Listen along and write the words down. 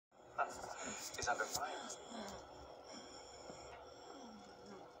is under fire.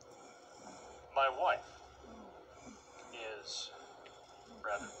 My wife is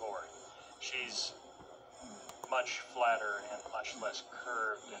rather boring. She's much flatter and much less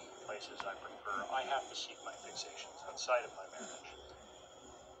curved in places I prefer. I have to seek my fixations outside of my marriage.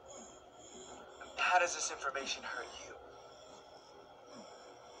 How does this information hurt you?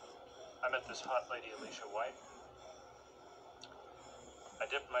 I met this hot lady, Alicia White. I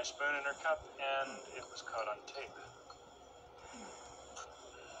dipped my spoon in her cup, and it was caught on tape.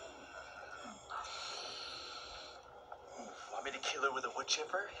 Want me to kill her with a wood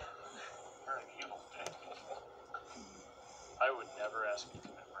chipper? I would never ask you to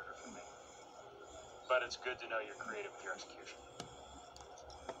commit murder for me. But it's good to know you're creative with your execution.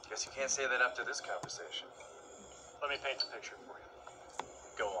 Guess you can't say that after this conversation. Let me paint the picture for you.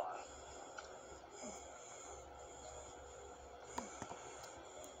 Go on.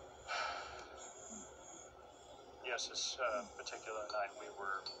 Yes, this particular night we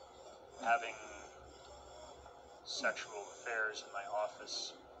were having sexual affairs in my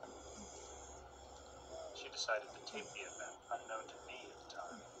office. She decided to tape the event, unknown to me at the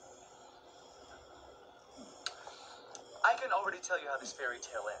time. I can already tell you how this fairy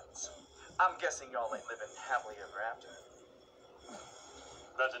tale ends. I'm guessing y'all ain't living happily ever after.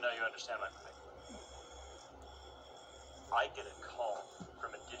 Glad to know you understand my predicament. I get a call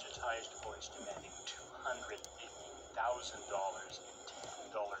from a digitized voice demanding $250,000 in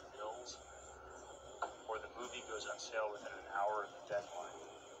 $10 bills, or the movie goes on sale within an hour of the deadline.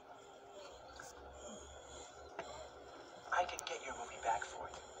 I can get your movie back for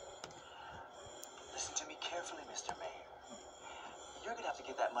you. Listen to me carefully, Mr. Mayor. You're gonna have to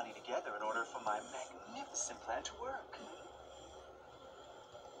get that money together in order for my magnificent plan to work.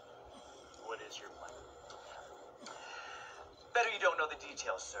 What is your plan? Better you don't know the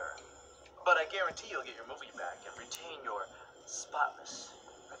details, sir. But I guarantee you'll get your movie back and retain your spotless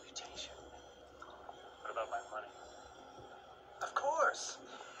reputation. What about my money? Of course.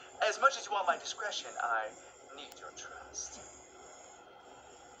 As much as you want my discretion, I need your trust.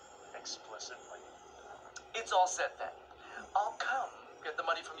 Explicitly. It's all set then. I'll come get the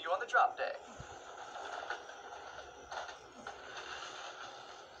money from you on the drop day.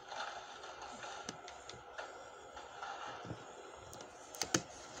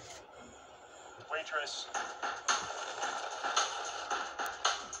 Waitress.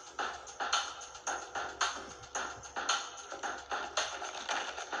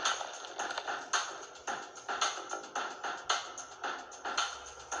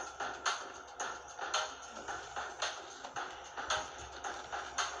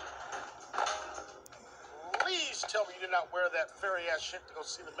 Please tell me you did not wear that fairy-ass shit to go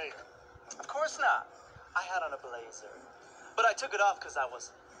see the mayor. Of course not. I had on a blazer. But I took it off because I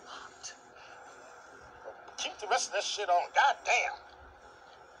was hot. Keep the rest of that shit on. God damn.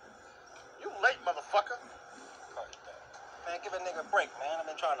 You late, motherfucker. Man, give a nigga a break, man. I've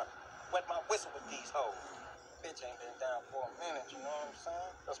been trying to wet my whistle with these hoes. Bitch ain't been down for a minute, you know what I'm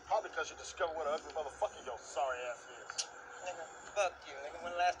saying? That's probably because you discovered what an ugly motherfucker your sorry ass is. Nigga, fuck you, nigga.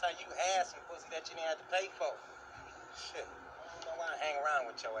 When the last time you had some pussy that you didn't have to pay for? Shit. I don't know why I hang around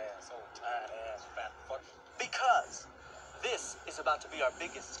with your ass, old tired ass fat fuck. Because this is about to be our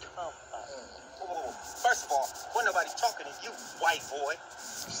biggest comeback. First of all, wasn't nobody talking to you, white boy.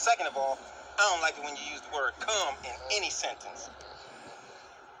 Second of all, I don't like it when you use the word come in any sentence.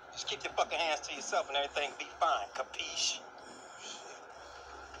 Just keep your fucking hands to yourself and everything be fine, capiche?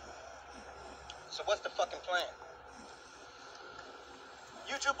 So what's the fucking plan?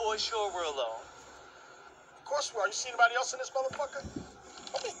 You two boys sure we're alone. Of course we are. You see anybody else in this motherfucker?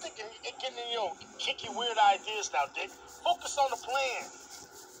 Don't be thinking and getting in your kinky weird ideas now, Dick. Focus on the plan.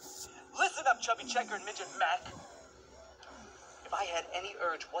 Listen up, Chubby Checker and Midget Mac. If I had any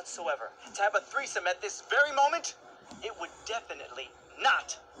urge whatsoever to have a threesome at this very moment, it would definitely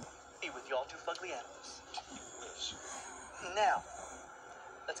not be with y'all two fugly animals. Now,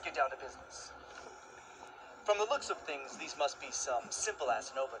 let's get down to business. From the looks of things, these must be some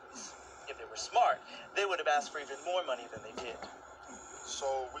simple-ass nobodies. If they were smart, they would have asked for even more money than they did.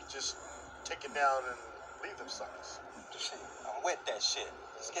 So we just take it down and leave them suckers. Shit, I'm with that shit.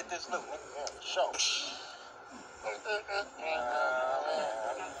 Let's get this loot, nigga. Yeah, for sure.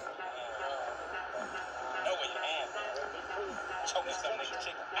 Know where your hand is. Choke me some nigga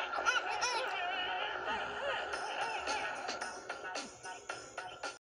chicken.